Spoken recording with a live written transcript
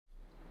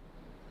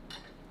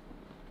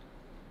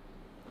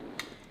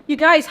You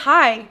guys,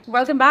 hi.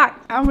 Welcome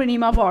back. I'm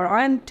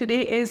Borah and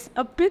today is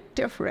a bit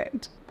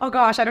different. Oh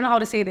gosh, I don't know how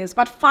to say this,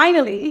 but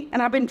finally,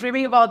 and I've been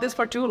dreaming about this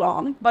for too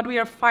long, but we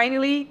are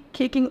finally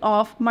kicking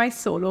off my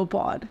solo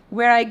pod,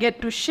 where I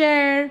get to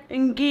share,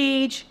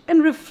 engage,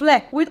 and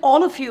reflect with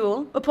all of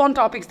you upon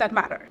topics that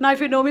matter. Now,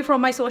 if you know me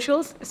from my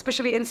socials,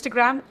 especially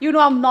Instagram, you know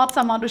I'm not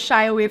someone to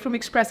shy away from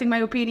expressing my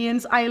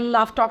opinions. I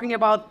love talking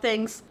about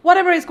things,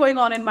 whatever is going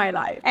on in my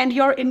life. And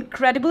your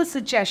incredible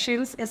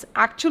suggestions has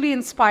actually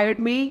inspired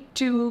me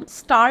to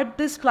start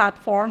this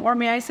platform, or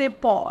may I say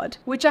pod,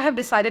 which I have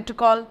decided to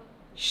call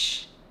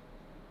Shh.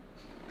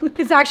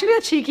 It's actually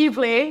a cheeky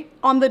play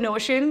on the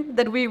notion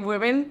that we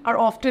women are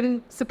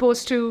often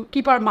supposed to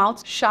keep our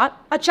mouths shut.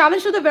 A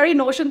challenge to the very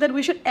notion that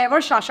we should ever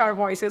shush our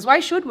voices. Why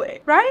should we?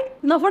 Right?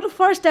 Now, for the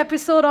first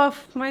episode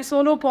of my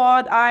solo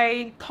pod,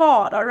 I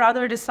thought, or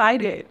rather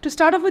decided, to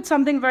start off with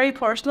something very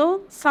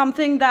personal,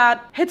 something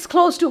that hits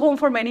close to home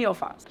for many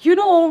of us. You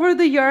know, over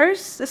the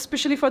years,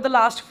 especially for the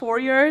last 4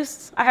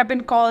 years, I have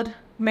been called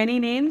many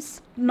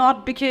names,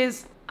 not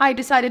because I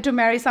decided to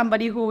marry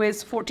somebody who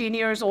is 14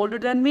 years older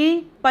than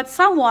me, but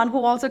someone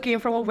who also came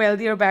from a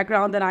wealthier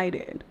background than I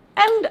did.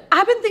 And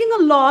I've been thinking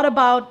a lot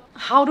about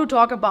how to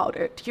talk about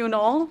it, you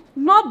know?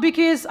 Not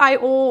because I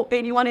owe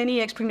anyone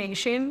any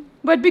explanation,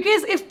 but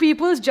because if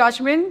people's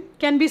judgment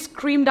can be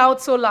screamed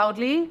out so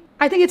loudly,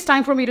 I think it's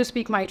time for me to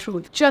speak my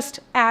truth, just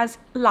as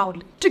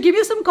loudly. To give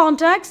you some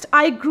context,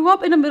 I grew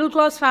up in a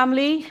middle-class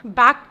family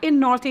back in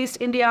Northeast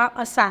India,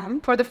 Assam,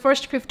 for the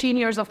first 15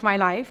 years of my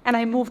life, and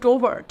I moved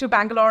over to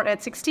Bangalore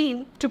at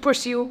 16 to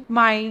pursue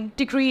my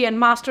degree and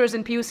master's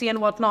in PUC and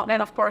whatnot,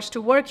 and of course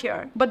to work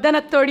here. But then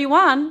at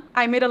 31,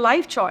 I made a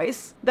life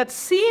choice that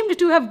seemed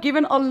to have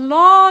given a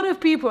lot of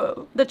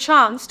people the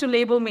chance to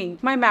label me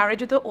my marriage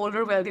with an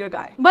older, wealthier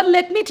guy. But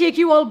let me take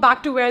you all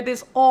back to where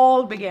this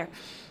all began.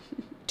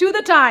 To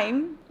the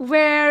time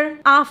where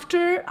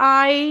after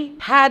I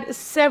had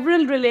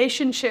several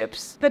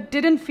relationships that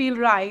didn't feel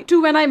right,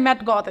 to when I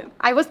met Gautam.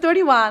 I was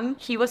 31,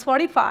 he was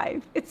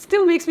 45. It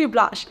still makes me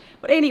blush.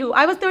 But anywho,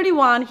 I was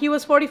 31, he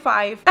was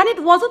 45. And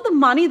it wasn't the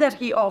money that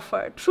he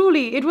offered.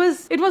 Truly, it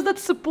was that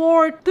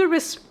support, the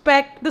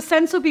respect, the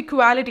sense of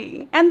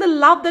equality, and the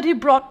love that he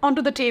brought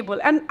onto the table.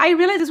 And I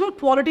realized these were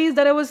qualities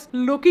that I was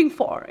looking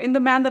for in the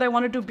man that I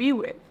wanted to be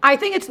with. I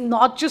think it's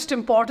not just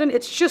important,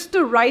 it's just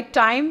the right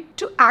time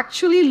to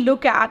actually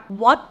look at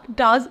what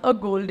does a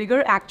gold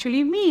digger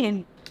actually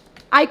mean.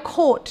 I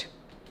quote,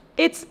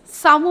 "It's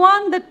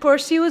someone that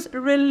pursues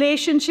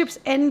relationships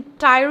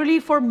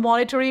entirely for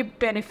monetary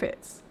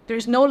benefits."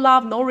 There's no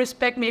love, no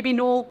respect, maybe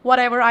no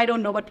whatever, I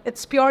don't know, but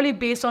it's purely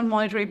based on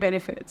monetary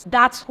benefits.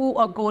 That's who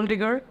a gold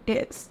digger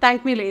is.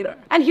 Thank me later.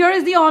 And here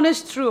is the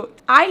honest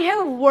truth. I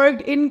have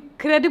worked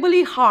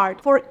incredibly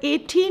hard for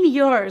 18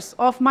 years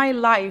of my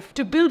life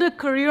to build a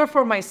career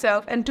for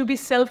myself and to be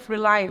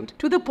self-reliant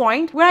to the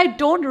point where I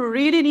don't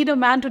really need a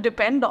man to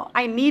depend on.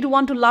 I need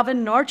one to love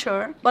and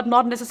nurture, but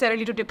not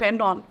necessarily to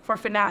depend on for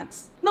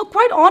finance. Now,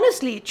 quite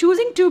honestly,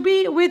 choosing to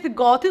be with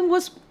Gautam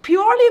was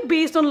purely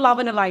based on love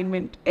and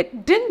alignment.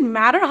 It didn't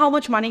matter how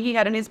much money he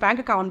had in his bank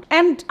account.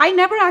 And I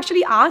never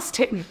actually asked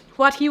him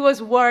what he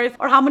was worth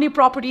or how many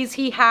properties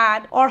he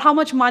had or how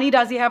much money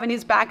does he have in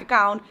his bank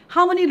account,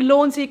 how many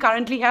loans he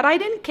currently had. I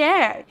didn't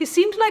care. He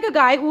seemed like a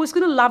guy who was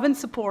going to love and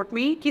support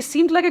me. He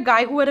seemed like a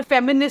guy who had a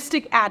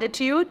feministic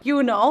attitude,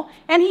 you know,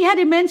 and he had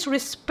immense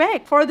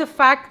respect for the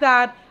fact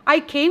that I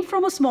came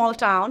from a small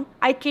town,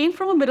 I came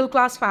from a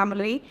middle-class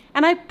family,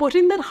 and I put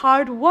in that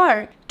hard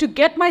work to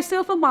get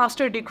myself a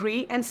master's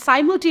degree and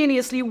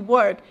simultaneously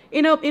work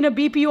in a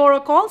BPO or a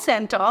call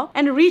center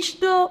and reach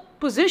the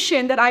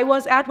position that I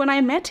was at when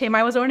I met him.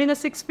 I was earning a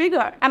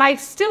 6-figure. And I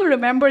still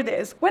remember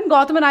this. When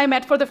Gautam and I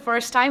met for the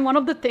first time, one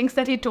of the things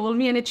that he told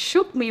me, and it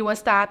shook me,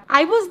 was that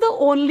I was the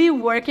only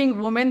working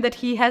woman that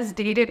he has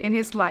dated in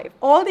his life.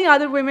 All the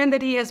other women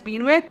that he has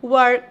been with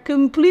were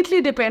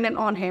completely dependent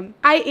on him.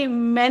 I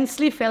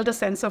immensely felt a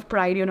sense of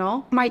pride, you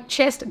know. My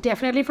chest,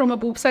 definitely from a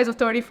boob size of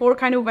 34,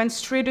 kind of went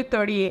straight to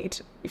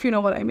 38, if you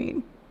know what I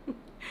mean.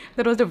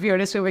 That was the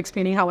weirdest way of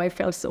explaining how I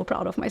felt so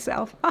proud of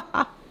myself.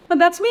 But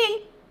that's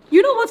me.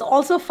 You know what's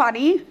also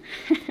funny?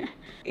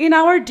 In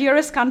our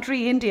dearest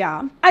country,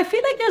 India, I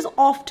feel like there's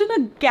often a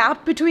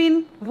gap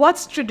between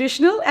what's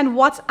traditional and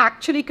what's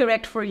actually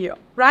correct for you,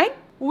 right?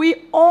 We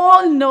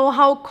all know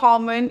how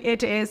common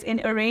it is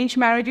in arranged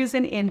marriages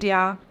in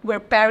India, where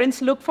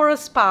parents look for a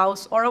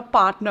spouse or a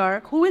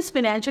partner who is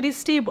financially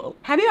stable.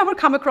 Have you ever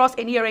come across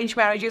any arranged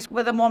marriages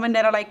where the mom and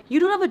dad are like, "You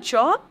don't have a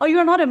job or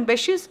you're not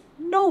ambitious?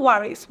 No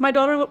worries.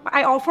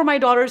 I offer my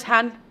daughter's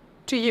hand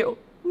to you."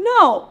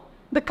 No.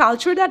 The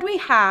culture that we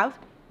have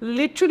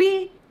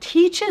literally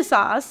teaches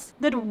us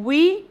that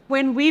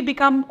when we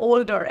become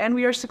older and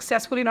we are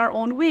successful in our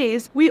own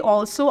ways, we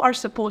also are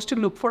supposed to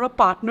look for a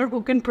partner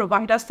who can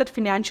provide us that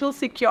financial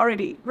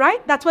security,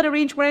 right? That's what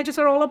arranged marriages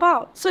are all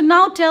about. So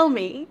now tell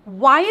me,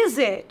 why is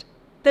it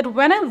that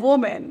when a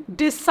woman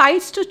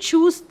decides to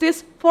choose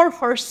this for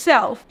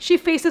herself, she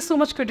faces so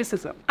much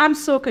criticism? I'm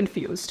so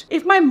confused.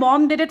 If my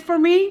mom did it for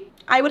me,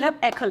 I will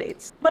have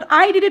accolades. But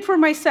I did it for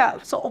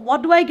myself. So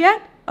what do I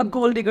get? a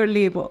gold digger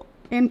label.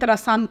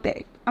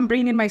 Interesante. I'm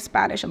bringing in my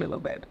Spanish a little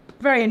bit.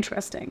 Very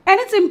interesting. And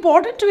it's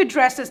important to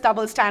address this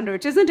double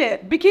standards, isn't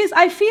it? Because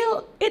I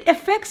feel it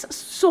affects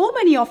so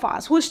many of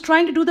us who is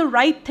trying to do the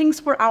right things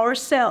for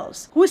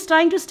ourselves, who is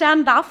trying to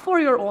stand up for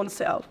your own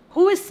self,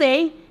 who is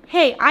saying,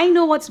 hey, I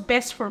know what's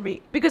best for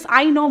me because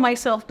I know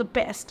myself the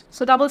best.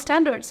 So double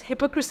standards,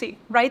 hypocrisy,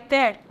 right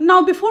there.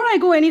 Now, before I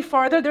go any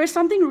further, there is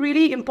something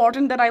really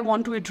important that I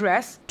want to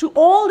address to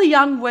all the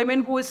young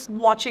women who is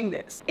watching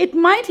this. It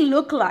might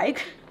look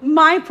like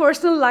my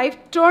personal life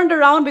turned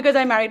around because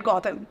I married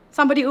Gautam,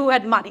 somebody who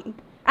had money.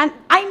 And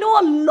I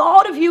know a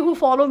lot of you who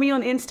follow me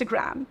on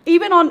Instagram,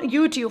 even on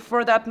YouTube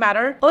for that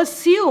matter,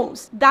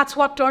 assumes that's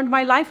what turned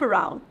my life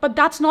around. But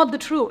that's not the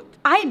truth.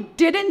 I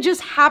didn't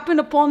just happen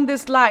upon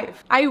this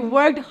life. I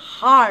worked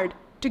hard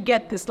to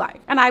get this life.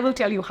 And I will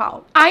tell you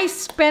how. I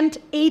spent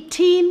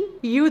 18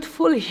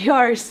 youthful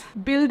years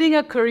building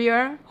a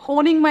career,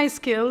 honing my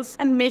skills,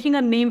 and making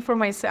a name for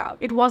myself.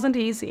 It wasn't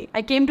easy.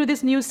 I came to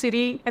this new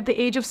city at the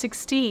age of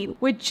 16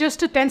 with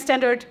just a 10th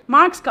standard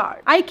marks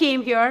card. I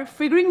came here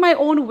figuring my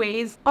own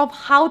ways of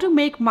how to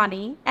make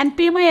money and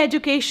pay my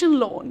education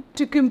loan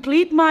to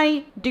complete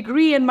my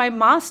degree and my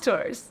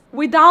master's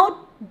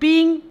without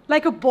being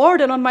like a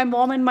burden on my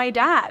mom and my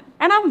dad.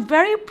 And I'm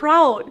very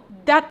proud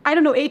that,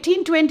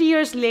 18, 20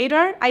 years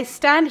later, I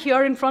stand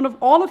here in front of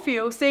all of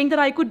you saying that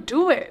I could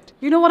do it.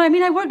 You know what I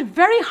mean? I worked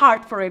very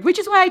hard for it, which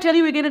is why I tell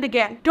you again and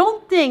again,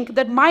 don't think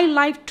that my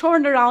life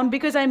turned around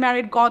because I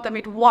married Gautam.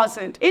 It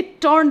wasn't. It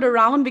turned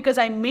around because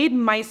I made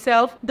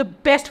myself the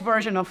best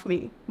version of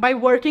me by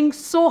working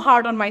so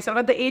hard on myself.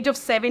 At the age of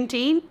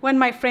 17, when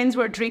my friends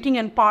were drinking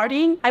and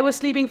partying, I was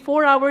sleeping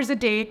 4 hours a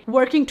day,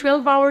 working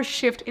 12-hour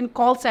shift in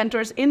call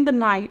centers in the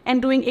night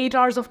and doing 8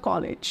 hours of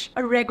college,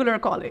 a regular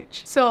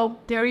college. So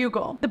there you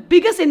go. The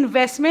biggest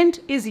investment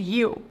is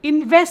you.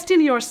 Invest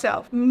in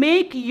yourself.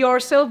 Make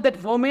yourself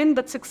that woman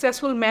that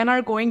successful men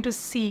are going to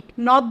seek,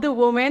 not the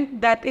woman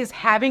that is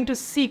having to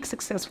seek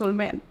successful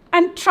men.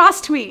 And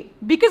trust me,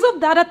 because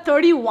of that at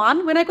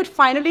 31, when I could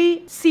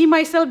finally see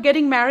myself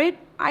getting married,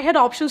 I had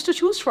options to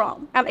choose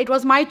from. And it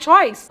was my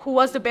choice who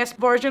was the best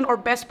version or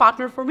best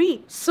partner for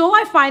me. So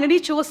I finally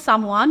chose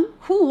someone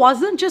who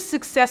wasn't just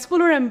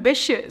successful or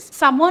ambitious,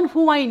 someone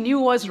who I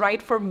knew was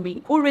right for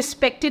me, who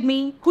respected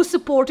me, who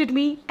supported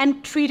me,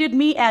 and treated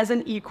me as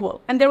an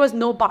equal. And there was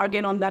no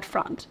bargain on that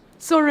front.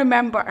 So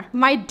remember,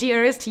 my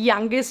dearest,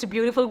 youngest,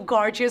 beautiful,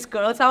 gorgeous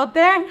girls out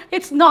there,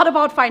 it's not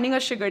about finding a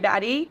sugar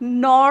daddy,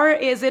 nor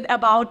is it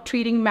about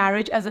treating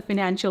marriage as a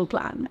financial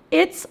plan.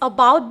 It's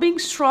about being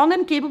strong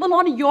and capable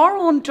on your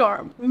own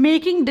term,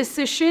 making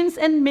decisions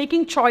and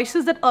making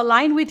choices that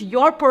align with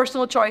your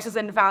personal choices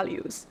and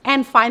values.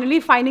 And finally,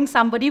 finding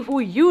somebody who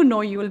you know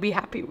you will be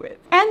happy with.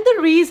 And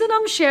the reason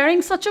I'm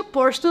sharing such a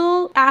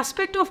personal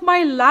aspect of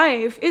my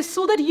life is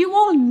so that you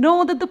all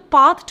know that the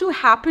path to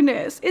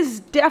happiness is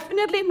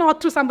definitely not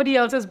through somebody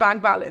else's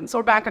bank balance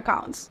or bank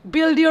accounts.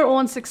 Build your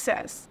own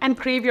success and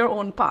crave your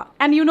own path.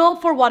 And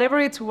for whatever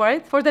it's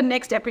worth, for the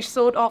next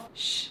episode of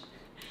Shh,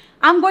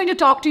 I'm going to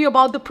talk to you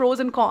about the pros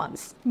and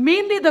cons.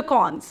 Mainly the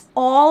cons.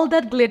 All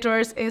that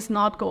glitters is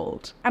not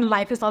gold. And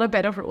life is not a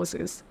bed of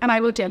roses. And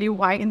I will tell you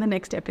why in the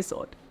next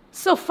episode.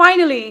 So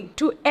finally,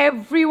 to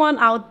everyone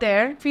out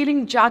there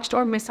feeling judged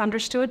or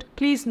misunderstood,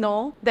 please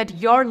know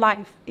that your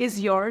life is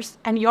yours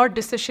and your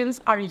decisions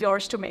are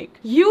yours to make.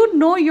 You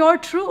know your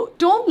truth.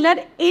 Don't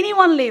let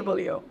anyone label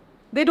you.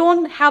 They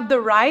don't have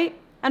the right,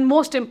 and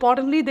most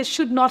importantly, they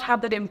should not have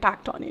that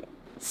impact on you.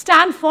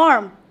 Stand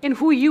firm in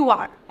who you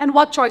are and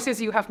what choices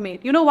you have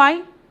made. You know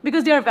why?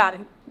 Because they are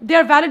valid. They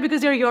are valid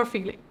because they're your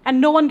feeling. And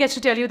no one gets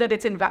to tell you that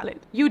it's invalid.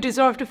 You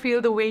deserve to feel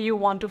the way you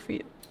want to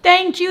feel.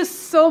 Thank you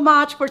so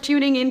much for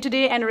tuning in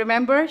today. And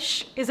remember,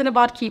 shh isn't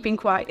about keeping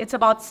quiet. It's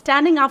about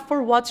standing up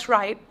for what's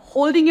right,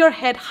 holding your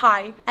head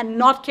high, and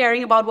not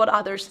caring about what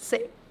others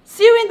say.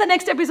 See you in the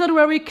next episode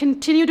where we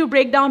continue to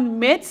break down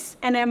myths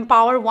and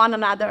empower one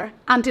another.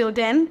 Until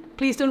then,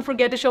 please don't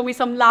forget to show me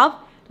some love.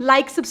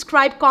 Like,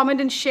 subscribe,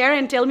 comment, and share,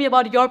 and tell me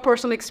about your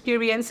personal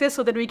experiences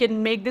so that we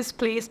can make this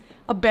place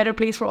a better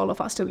place for all of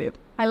us to live.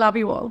 I love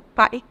you all.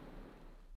 Bye.